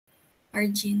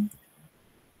Origin.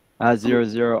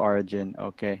 00 origin.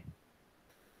 Okay.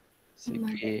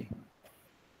 Sige.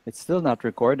 It's still not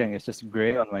recording. It's just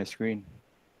gray on my screen.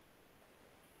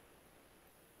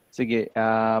 Sige.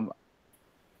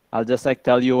 I'll just like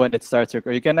tell you when it starts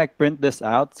recording. You can like print this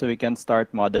out so we can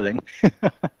start modeling.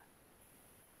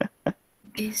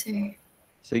 Okay, sir.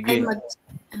 Sige.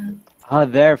 Uh,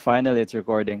 There, finally it's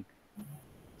recording.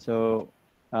 So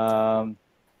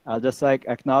I'll just like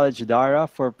acknowledge Dara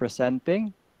for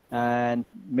presenting and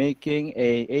making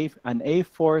an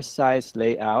A4 size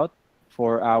layout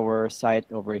for our site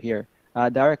over here.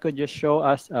 Dara, could you show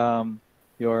us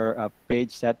your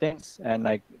page settings and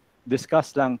like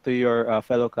discuss lang to your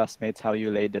fellow classmates how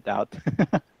you laid it out?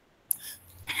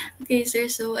 okay, sir.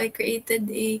 So I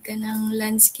created a kanang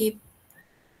landscape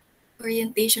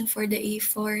orientation for the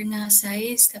A4 na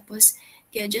size. Tapos,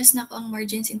 i-adjust na ko ang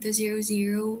margins into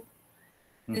 00.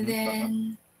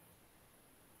 Then,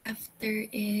 after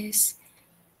is,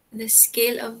 the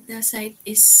scale of the site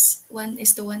is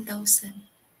 1:1000.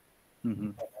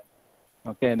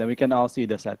 Okay, and then we can all see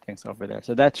the settings over there.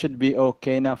 So that should be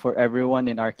okay now for everyone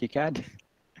in ArchiCAD.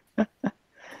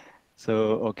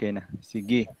 So, okay na.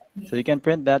 Sige. So you can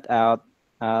print that out.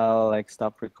 I'll like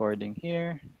stop recording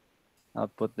here.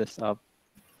 I'll put this up.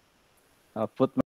 I'll put